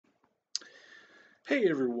Hey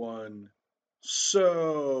everyone.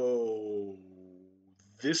 So,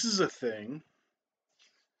 this is a thing.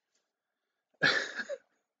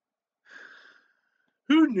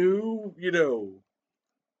 Who knew,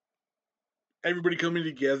 everybody coming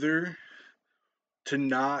together to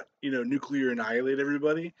not, nuclear annihilate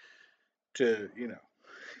everybody, to,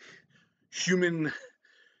 human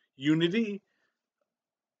unity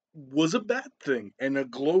was a bad thing and a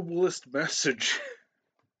globalist message.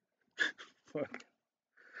 Fuck.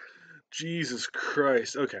 Jesus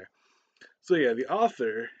Christ. Okay. So, yeah, the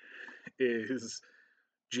author is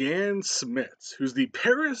Jan Smits, who's the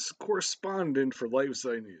Paris correspondent for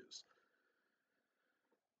Lifestyle News.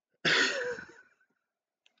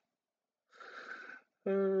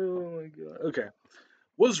 Oh my god. Okay.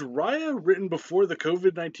 Was Raya written before the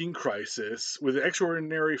COVID-19 crisis with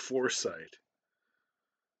extraordinary foresight?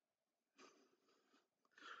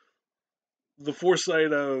 The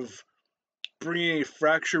foresight of bringing a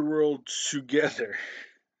fractured world together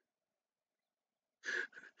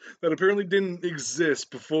that apparently didn't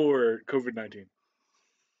exist before COVID-19.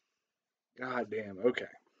 God damn. Okay.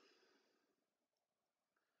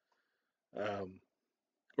 Um,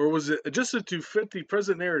 or was it adjusted to fit the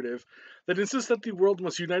present narrative that insists that the world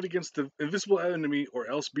must unite against the invisible enemy or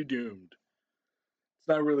else be doomed? It's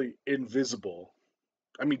not really invisible.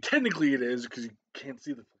 I mean, technically it is because you can't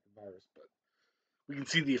see the fucking virus, but we can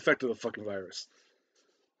see the effect of the fucking virus.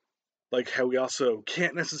 Like how we also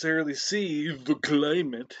can't necessarily see the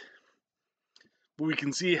climate, but we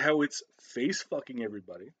can see how it's face fucking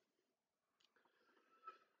everybody.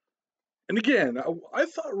 And again, I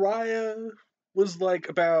thought Raya was like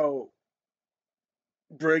about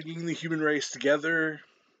bringing the human race together,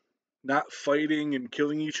 not fighting and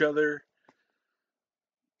killing each other.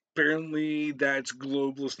 Apparently, that's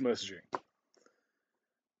globalist messaging.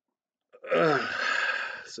 Ugh.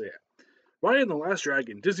 So, yeah. Raya and the Last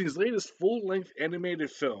Dragon, Disney's latest full length animated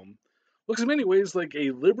film, looks in many ways like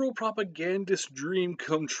a liberal propagandist dream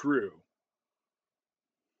come true.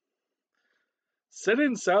 Set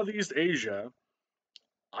in Southeast Asia,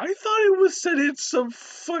 I thought it was set in some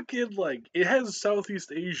fucking, like, it has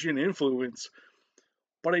Southeast Asian influence,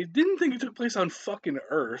 but I didn't think it took place on fucking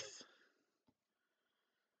Earth.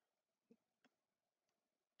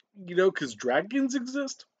 Because dragons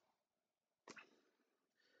exist?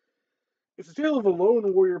 It's a tale of a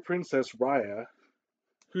lone warrior princess, Raya,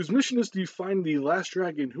 whose mission is to find the last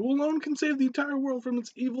dragon who alone can save the entire world from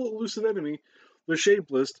its evil, elusive enemy, the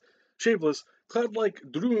shapeless, cloud-like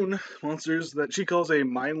Droon monsters that she calls a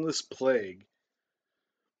mindless plague.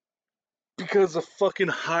 Because a fucking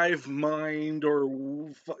hive mind or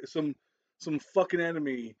some fucking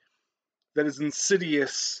enemy that is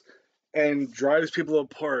insidious and drives people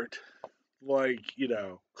apart, like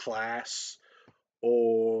class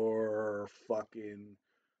or fucking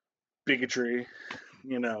bigotry.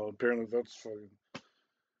 Apparently that's fucking.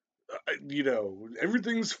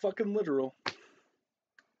 Everything's fucking literal.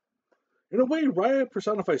 In a way, Raya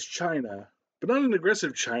personifies China, but not an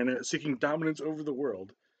aggressive China seeking dominance over the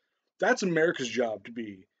world. That's America's job to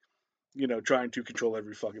be, trying to control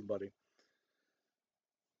every fucking buddy.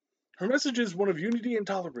 Her message is one of unity and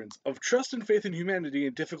tolerance, of trust and faith in humanity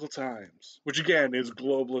in difficult times. Which again is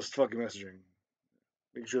globalist fucking messaging.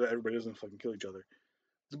 Making sure that everybody doesn't fucking kill each other.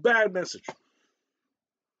 It's a bad message.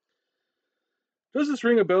 Does this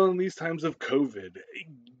ring a bell in these times of COVID?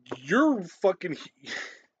 You're fucking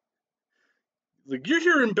like you're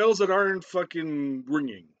hearing bells that aren't fucking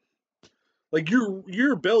ringing. Like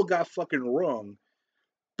your bell got fucking wrong,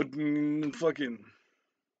 but fucking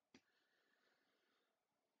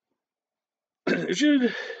it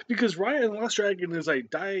should, because Raya and the Last Dragon is a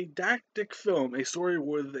didactic film, a story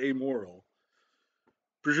with a moral.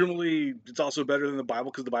 Presumably, it's also better than the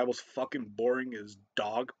Bible because the Bible's fucking boring as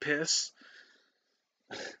dog piss.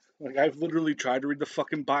 Like I've literally tried to read the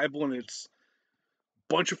fucking Bible and it's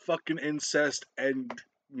a bunch of fucking incest and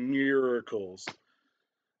miracles.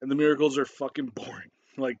 And the miracles are fucking boring.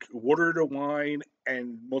 Like water to wine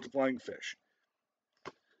and multiplying fish.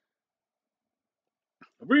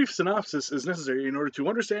 A brief synopsis is necessary in order to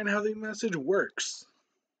understand how the message works.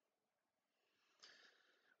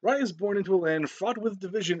 Raya is born into a land fraught with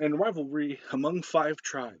division and rivalry among 5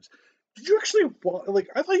 tribes. Did you actually,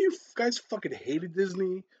 I thought you guys fucking hated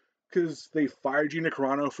Disney because they fired Gina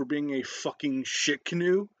Carano for being a fucking shit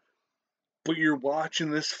canoe, but you're watching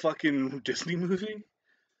this fucking Disney movie?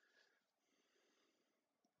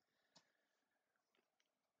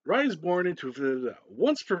 Raya is born into the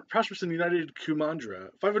once prosperous and united Kumandra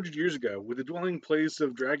 500 years ago, with a dwelling place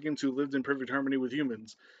of dragons who lived in perfect harmony with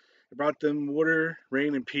humans. It brought them water,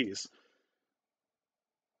 rain, and peace.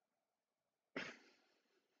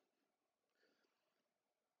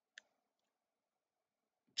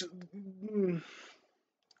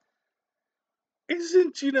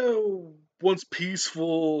 isn't, once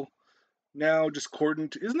peaceful, now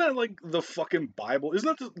discordant? Isn't that like the fucking Bible?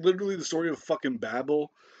 Isn't that literally the story of fucking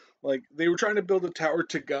Babel? Like, they were trying to build a tower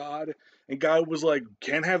to God, and God was like,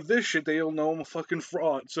 can't have this shit, they'll know I'm a fucking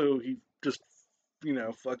fraud. So he just,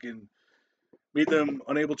 fucking made them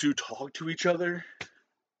unable to talk to each other.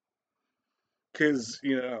 Because,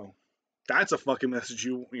 that's a fucking message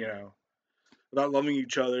without loving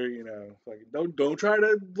each other, fucking don't try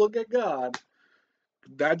to look at God.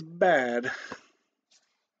 That's bad.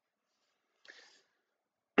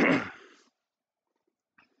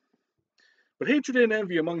 But hatred and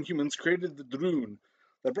envy among humans created the Drune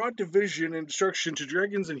that brought division and destruction to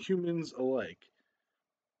dragons and humans alike.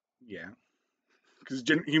 Yeah, because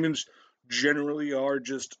humans generally are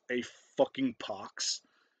just a fucking pox.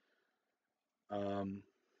 The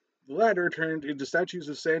latter turned into statues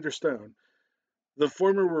of sand or stone. The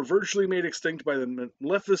former were virtually made extinct by the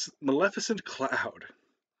maleficent cloud.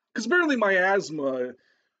 Because apparently miasma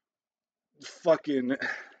fucking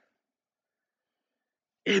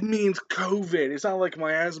it means COVID. It's not like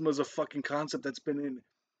miasma is a fucking concept that's been in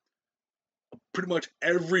pretty much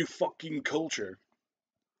every fucking culture.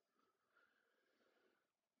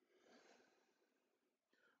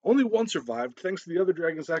 Only one survived, thanks to the other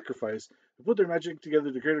dragon sacrifice, who put their magic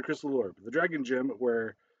together to create a crystal orb, the dragon gem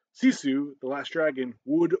where Sisu, the last dragon,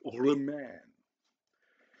 would remain.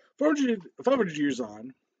 500 years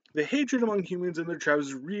on, the hatred among humans and their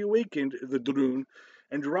tribes reawakened the Drune,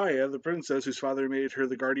 and Raya, the princess whose father made her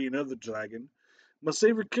the guardian of the dragon, must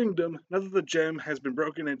save her kingdom now that the gem has been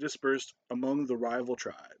broken and dispersed among the rival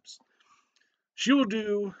tribes. She will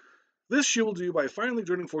do by finally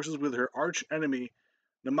joining forces with her arch enemy,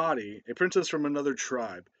 Namadi, a princess from another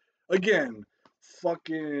tribe. Again,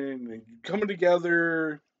 fucking coming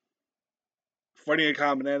together, fighting a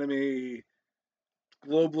common enemy,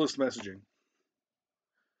 globalist messaging.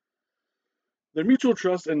 Their mutual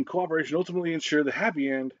trust and cooperation ultimately ensure the happy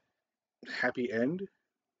end. Happy end?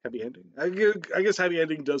 Happy ending? I guess happy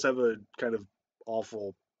ending does have a kind of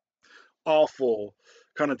awful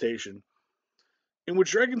connotation, in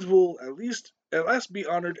which dragons will at last be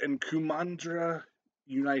honored and Kumandra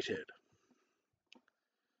united.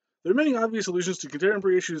 There are many obvious solutions to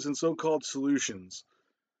contemporary issues and so-called solutions.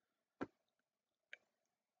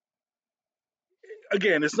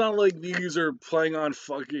 Again, it's not like these are playing on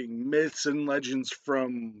fucking myths and legends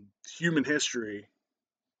from human history.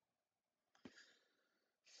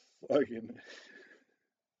 Fucking.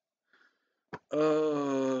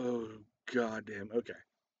 Oh, goddamn. Okay.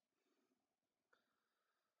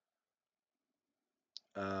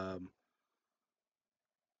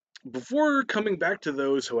 Before coming back to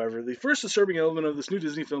those, however, the first disturbing element of this new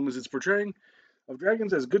Disney film is its portraying of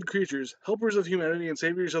dragons as good creatures, helpers of humanity, and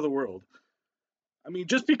saviors of the world. I mean,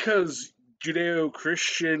 just because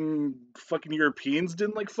Judeo-Christian fucking Europeans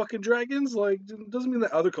didn't like fucking dragons, like, doesn't mean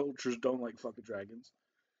that other cultures don't like fucking dragons.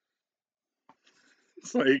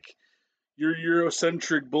 It's like, your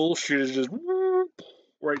Eurocentric bullshit is just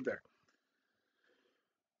right there.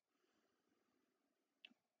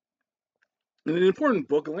 In an important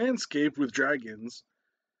book, Landscape with Dragons,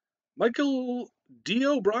 Michael D.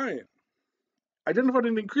 O'Brien identified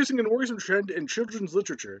an increasing and worrisome trend in children's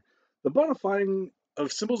literature, the bonifying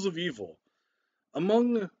of symbols of evil,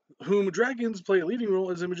 among whom dragons play a leading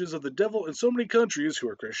role as images of the devil in so many countries who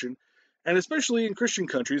are Christian, and especially in Christian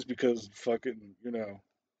countries because fucking,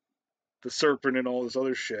 the serpent and all this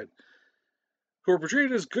other shit, who are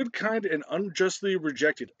portrayed as good, kind, and unjustly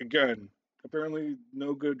rejected. Again, apparently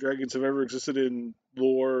no good dragons have ever existed in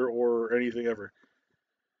lore or anything ever.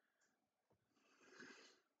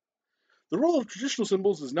 The role of traditional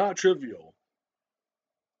symbols is not trivial.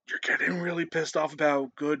 You're getting really pissed off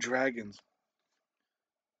about good dragons.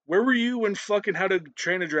 Where were you when fucking How to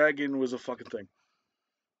Train a Dragon was a fucking thing?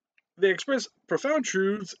 They express profound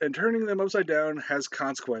truths, and turning them upside down has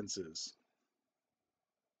consequences.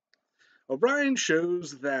 O'Brien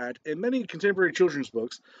shows that in many contemporary children's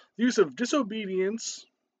books, the use of disobedience,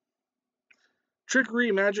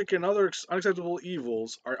 trickery, magic, and other unacceptable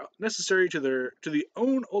evils are necessary to the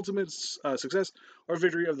own ultimate success or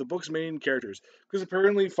victory of the book's main characters. Because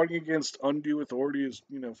apparently, fighting against undue authority is,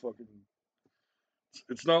 fucking.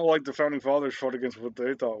 It's not like the founding fathers fought against what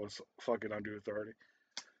they thought was fucking undue authority,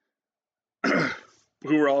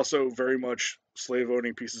 who were also very much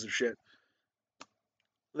slave-owning pieces of shit.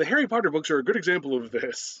 The Harry Potter books are a good example of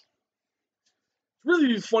this. It's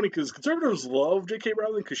really funny because conservatives love J.K.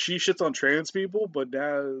 Rowling because she shits on trans people, but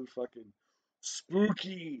now fucking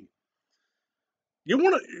spooky. You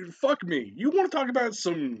want to fuck me? You want to talk about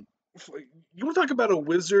some You want to talk about a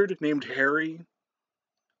wizard named Harry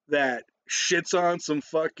that shits on some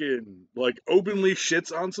fucking, like, openly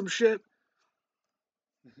shits on some shit?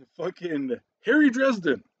 Fucking Harry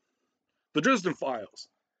Dresden, the Dresden Files.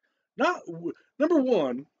 Not number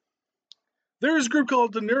one. There is a group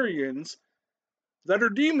called the Nurians that are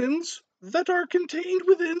demons that are contained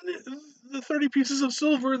within the 30 pieces of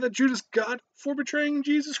silver that Judas got for betraying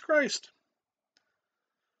Jesus Christ.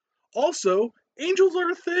 Also, angels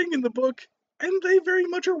are a thing in the book, and they very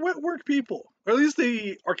much are wet work people. Or at least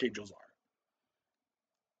the archangels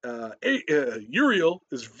are. Uriel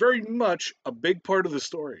is very much a big part of the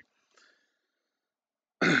story.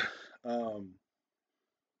 um,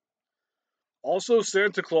 Also,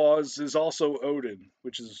 Santa Claus is also Odin,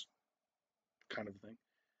 which is kind of a thing.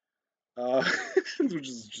 Which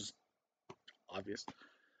is just obvious.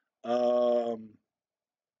 Um,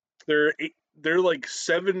 there are like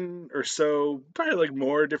 7 or so, probably like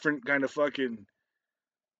more different kind of fucking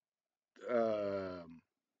um,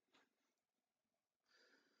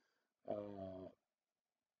 uh,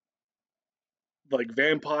 like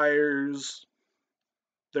vampires.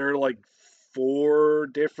 There are like 4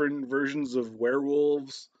 different versions of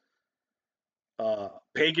werewolves.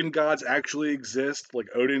 Pagan gods actually exist, like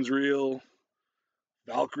Odin's real,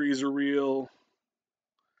 Valkyries are real,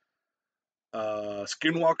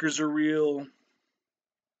 skinwalkers are real.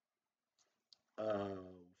 Uh,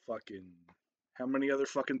 Fucking how many other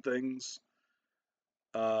fucking things?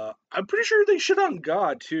 I'm pretty sure they shit on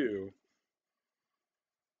God too.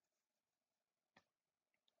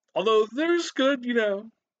 Although there's good,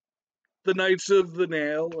 the Knights of the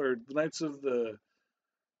Nail or the Knights of the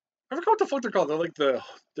I forgot what the fuck they're called. They're like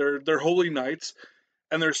they're holy knights,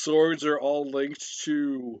 and their swords are all linked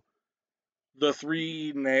to the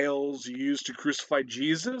 3 nails used to crucify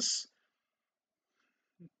Jesus,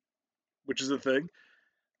 which is a thing.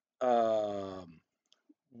 Um,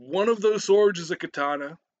 One of those swords is a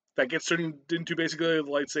katana that gets turned into basically a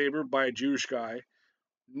lightsaber by a Jewish guy.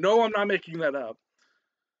 No, I'm not making that up.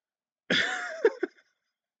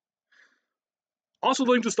 Also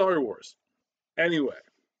linked to Star Wars. Anyway,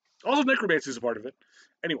 also necromancy is a part of it.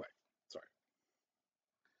 Anyway, sorry.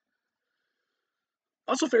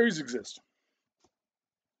 Also, fairies exist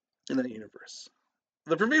in that universe.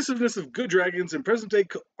 The pervasiveness of good dragons in present day.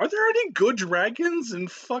 Are there any good dragons in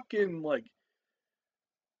fucking like?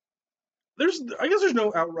 I guess there's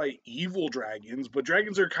no outright evil dragons, but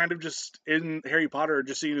dragons are kind of just in Harry Potter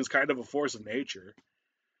just seen as kind of a force of nature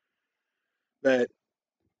that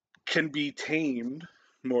can be tamed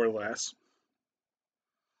more or less.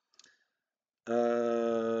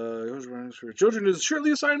 For children is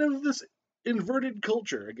surely a sign of this inverted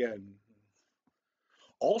culture again.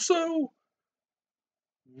 Also,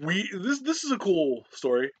 this is a cool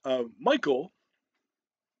story. Michael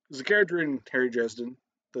is a character in Harry Dresden,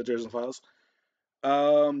 the Dresden Files.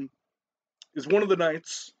 Um, is one of the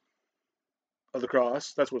Knights of the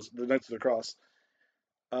Cross. That's what's the Knights of the Cross.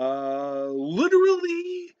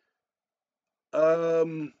 Literally,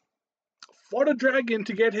 um, fought a dragon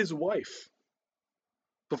to get his wife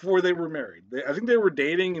before they were married. I think they were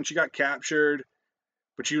dating, and she got captured,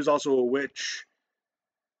 but she was also a witch.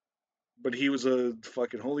 But he was a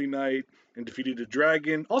fucking holy knight and defeated a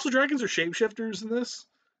dragon. Also, dragons are shapeshifters in this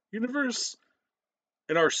universe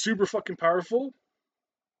and are super fucking powerful.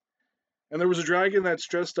 And there was a dragon that's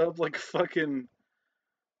dressed up like a fucking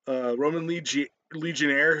Roman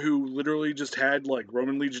legionnaire who literally just had like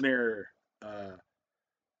Roman legionnaire uh,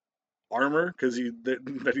 armor because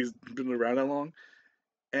that he's been around that long,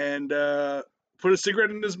 and put a cigarette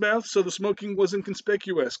in his mouth so the smoking wasn't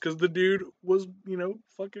conspicuous because the dude was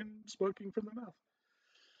fucking smoking from the mouth.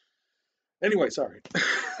 Anyway, sorry.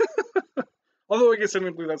 Although I guess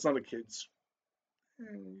technically that's not a kid's.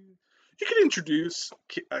 You can introduce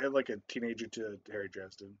like a teenager to Harry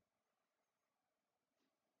Dresden.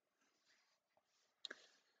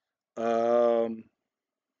 Um,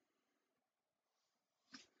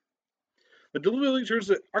 The deliberately turns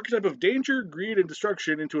the archetype of danger, greed, and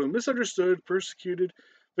destruction into a misunderstood, persecuted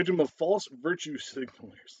victim of false virtue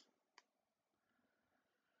signalers.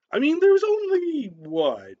 I mean, there's only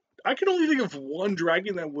what? I can only think of one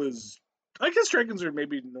dragon that was. I guess dragons are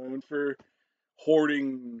maybe known for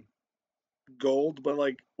hoarding gold, but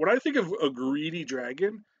like when I think of a greedy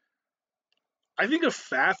dragon, I think of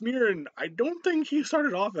Fafnir, and I don't think he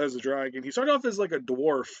started off as a dragon. He started off as like a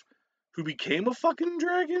dwarf who became a fucking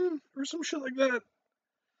dragon or some shit like that.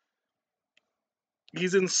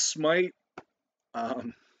 He's in Smite.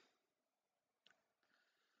 Um,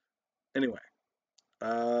 anyway,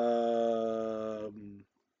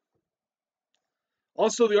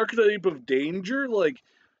 also the archetype of danger, like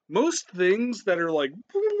most things that are like,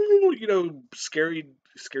 scary,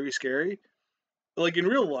 like in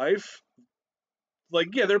real life,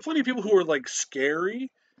 like, yeah, there are plenty of people who are like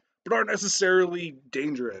scary, but aren't necessarily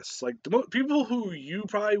dangerous. Like the people who you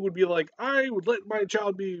probably would be like, I would let my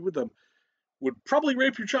child be with them, would probably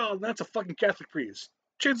rape your child, and that's a fucking Catholic priest.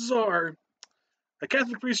 Chances are, a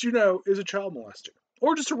Catholic priest is a child molester,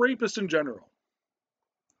 or just a rapist in general.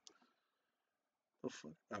 The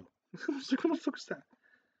fuck? Oh. What the fuck is that?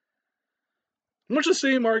 Much the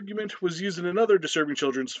same argument was used in another disturbing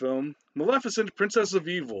children's film, Maleficent, Princess of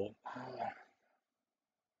Evil,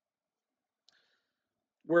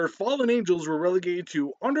 where fallen angels were relegated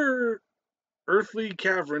to under-earthly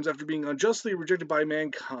caverns after being unjustly rejected by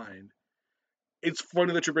mankind. It's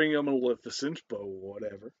funny that you're bringing up Maleficent, but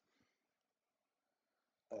whatever.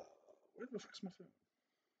 Where the fuck's my phone?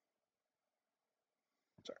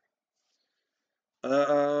 Sorry.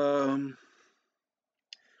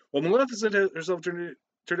 Well, Maleficent herself turned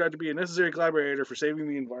out to be a necessary collaborator for saving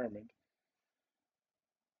the environment.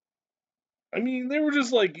 I mean, they were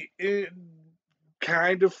just like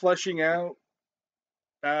kind of fleshing out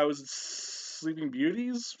was Sleeping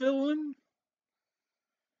Beauty's villain,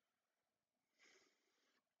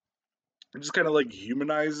 just kind of like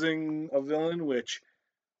humanizing a villain, which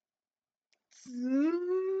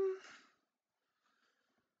you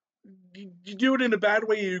do it in a bad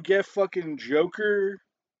way, you get fucking Joker.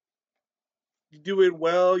 You do it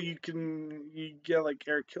well, you get like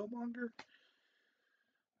Eric Killmonger.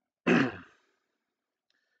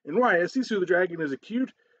 In Raya, Sisu the dragon is a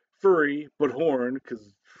cute, furry, but horned, because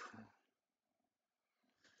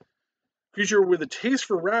creature with a taste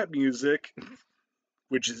for rap music,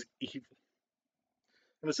 which is evil,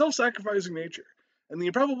 and a self-sacrificing nature, and the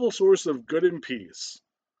improbable source of good and peace.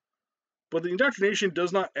 But the indoctrination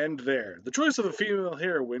does not end there. The choice of a female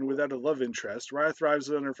heroine without a love interest, Raya thrives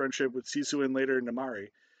on her friendship with Sisu and later Namari,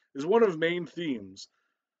 is one of main themes.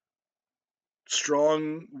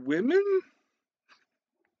 Strong women?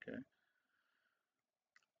 Okay.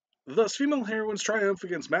 Thus, female heroines triumph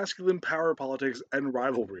against masculine power politics and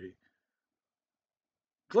rivalry.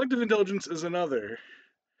 Collective intelligence is another.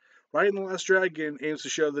 Raya and the Last Dragon aims to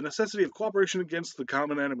show the necessity of cooperation against the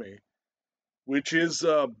common enemy, which is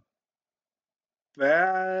a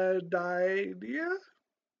bad idea?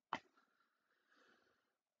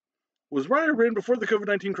 Was Raya written before the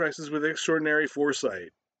COVID-19 crisis with extraordinary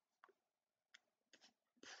foresight?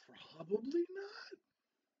 Probably not.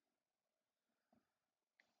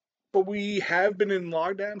 But we have been in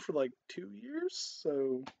lockdown for like 2 years,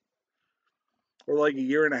 so, or like a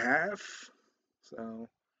year and a half, so.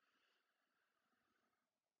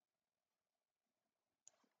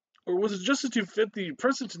 Or was it just to fit the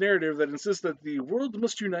present narrative that insists that the world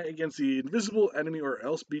must unite against the invisible enemy or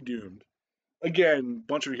else be doomed? Again,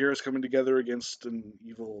 bunch of heroes coming together against an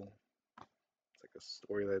evil. It's like a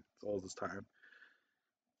story that's all this time.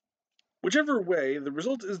 Whichever way, the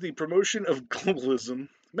result is the promotion of globalism.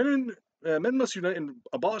 Men must unite and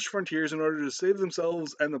abolish frontiers in order to save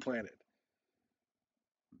themselves and the planet.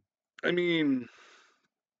 I mean,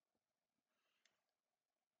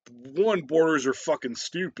 one, borders are fucking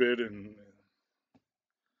stupid, and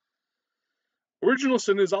original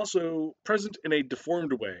sin is also present in a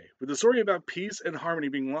deformed way, with the story about peace and harmony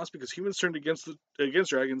being lost because humans turned against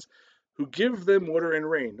dragons who give them water and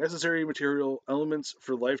rain, necessary material elements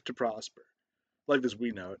for life to prosper, life as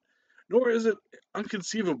we know it. Nor is it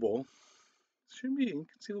inconceivable, shouldn't be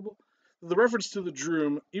inconceivable, the reference to the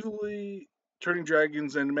Droom evilly turning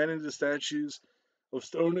dragons and men into statues of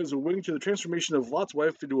stone is a wing to the transformation of Lot's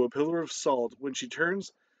wife into a pillar of salt when she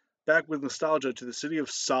turns back with nostalgia to the city of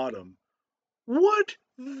Sodom. What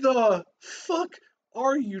the fuck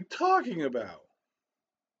are you talking about?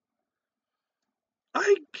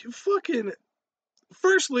 I fucking.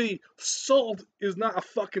 Firstly, salt is not a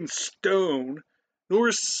fucking stone, nor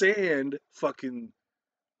is sand fucking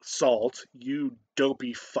salt, you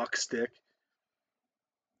dopey fuckstick.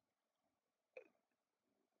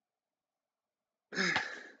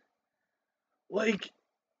 Like,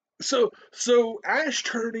 so Ash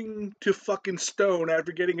turning to fucking stone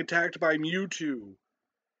after getting attacked by Mewtwo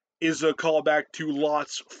is a callback to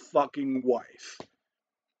Lot's fucking wife.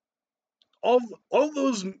 All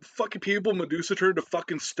those fucking people Medusa turned to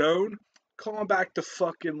fucking stone, calling back to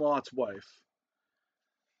fucking Lot's wife.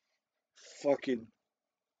 Fucking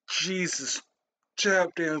Jesus,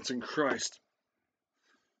 tap dancing Christ.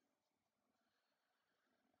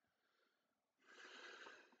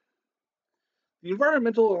 The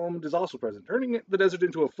environmental element is also present. Turning the desert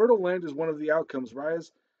into a fertile land is one of the outcomes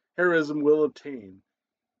Raya's heroism will obtain.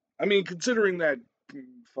 I mean, considering that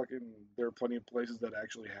there are plenty of places that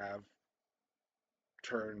actually have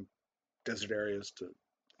turned desert areas to,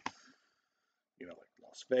 like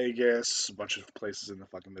Las Vegas, a bunch of places in the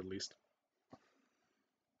fucking Middle East.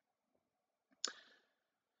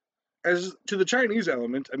 As to the Chinese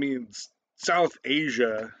element, I mean, South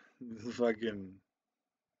Asia, fucking.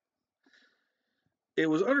 It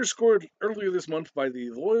was underscored earlier this month by the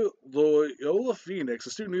Loyola Phoenix, a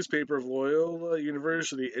student newspaper of Loyola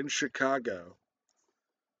University in Chicago.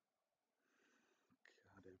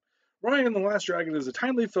 Raya and the Last Dragon is a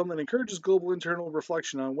timely film that encourages global internal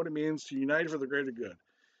reflection on what it means to unite for the greater good.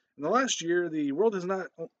 In the last year, the world has not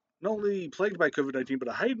only plagued by COVID-19, but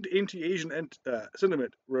a heightened anti-Asian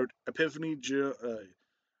sentiment, wrote Epiphany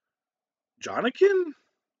Johanikin?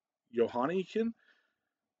 Johanikin?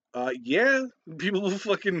 Yeah, people will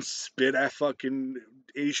fucking spit at fucking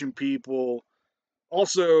Asian people.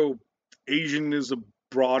 Also, Asian is a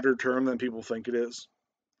broader term than people think it is.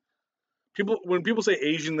 When people say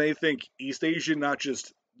Asian, they think East Asia, not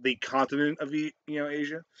just the continent of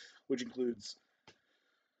Asia, which includes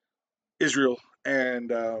Israel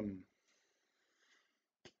and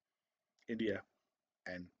India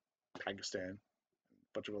and Pakistan,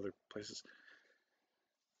 a bunch of other places.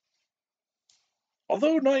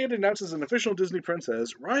 Although not yet announced as an official Disney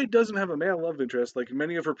princess, Raya doesn't have a male love interest like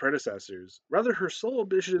many of her predecessors. Rather, her sole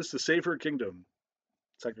ambition is to save her kingdom,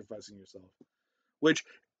 sacrificing yourself. Which,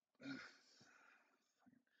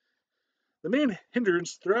 the main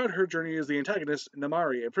hindrance throughout her journey is the antagonist,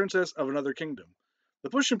 Namari, a princess of another kingdom. The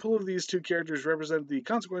push and pull of these two characters represent the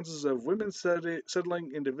consequences of women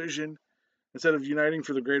settling in division instead of uniting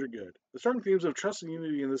for the greater good. The strong themes of trust and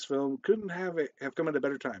unity in this film couldn't have come at a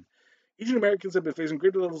better time. Asian Americans have been facing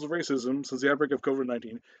greater levels of racism since the outbreak of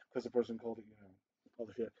COVID-19, because the person called it, all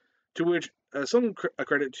the shit. To which some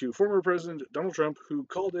credit to former President Donald Trump, who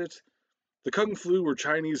called it the Kung Flu or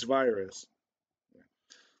Chinese virus.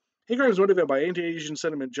 Hate crimes motivated by anti-Asian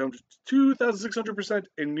sentiment jumped 2,600%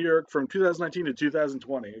 in New York from 2019 to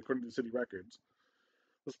 2020, according to city records.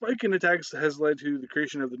 The spike in attacks has led to the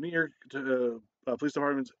creation of the New York Police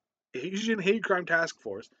Department's Asian Hate Crime Task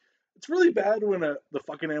Force. It's really bad when the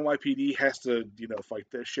fucking NYPD has to, fight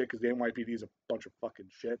this shit, because the NYPD is a bunch of fucking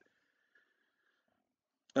shit.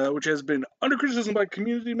 Which has been under criticism by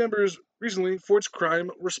community members recently for its crime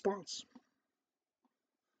response.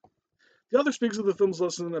 The author speaks of the film's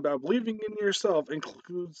lesson about believing in yourself,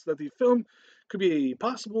 includes that the film could be a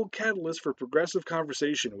possible catalyst for progressive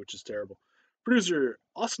conversation, which is terrible. Producer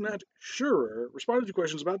Osnat Schurer responded to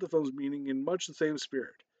questions about the film's meaning in much the same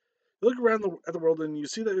spirit. You look around at the world and you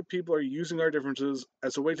see that people are using our differences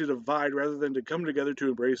as a way to divide rather than to come together to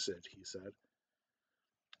embrace it, he said.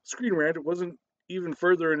 Screen Rant went even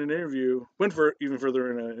further in an interview with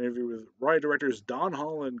Raya directors Don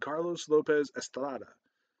Hall and Carlos Lopez Estrada,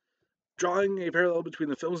 drawing a parallel between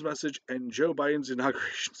the film's message and Joe Biden's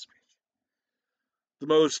inauguration speech. The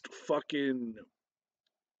most fucking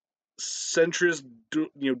centrist,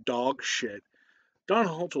 dog shit. Don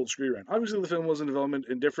Hall told Screen Rant, obviously the film was in development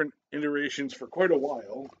in different iterations for quite a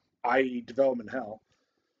while, i.e. development hell.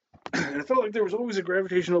 And it felt like there was always a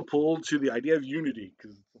gravitational pull to the idea of unity,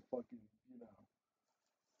 because it's a fucking,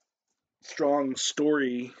 strong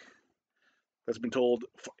story that's been told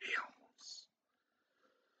for eons.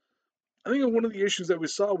 I think one of the issues that we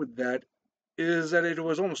saw with that is that it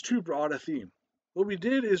was almost too broad a theme. What we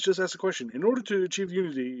did is just ask the question, in order to achieve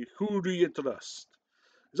unity, who do you trust?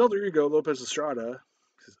 His alter ego, Lopez Estrada,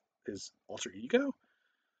 his alter ego?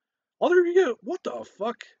 Alter ego? What the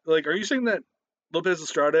fuck? Like, are you saying that Lopez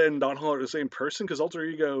Estrada and Don Hall are the same person? Because alter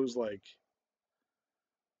ego is like,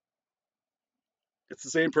 it's the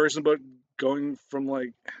same person, but going from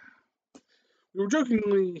like, we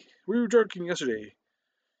were joking yesterday.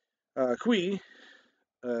 Kui,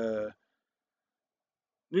 Nguyen,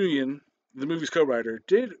 the movie's co-writer,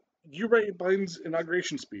 did you write Biden's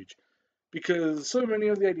inauguration speech? Because so many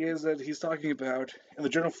of the ideas that he's talking about and the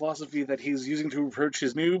general philosophy that he's using to approach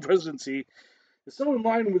his new presidency is so in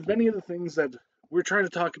line with many of the things that we're trying to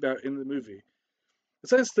talk about in the movie.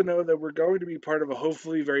 It's nice to know that we're going to be part of a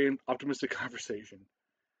hopefully very optimistic conversation.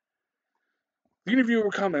 The interviewer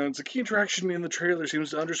comments, a key interaction in the trailer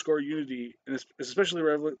seems to underscore unity, and is especially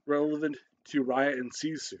relevant to Raya and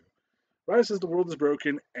Sisu. Raya says the world is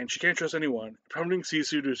broken, and she can't trust anyone, prompting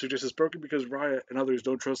Sisu to suggest it's broken because Raya and others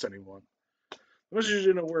don't trust anyone. The message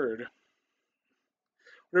in a word,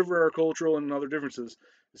 whatever our cultural and other differences,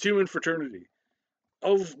 is human fraternity,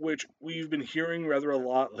 of which we've been hearing rather a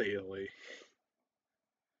lot lately.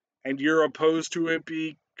 And you're opposed to it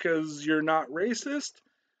because you're not racist?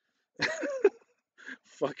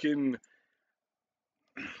 Fucking.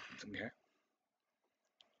 Okay.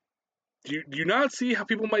 do you not see how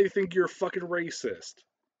people might think you're a fucking racist?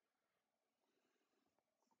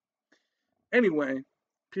 Anyway,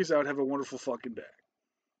 peace out. Have a wonderful fucking day.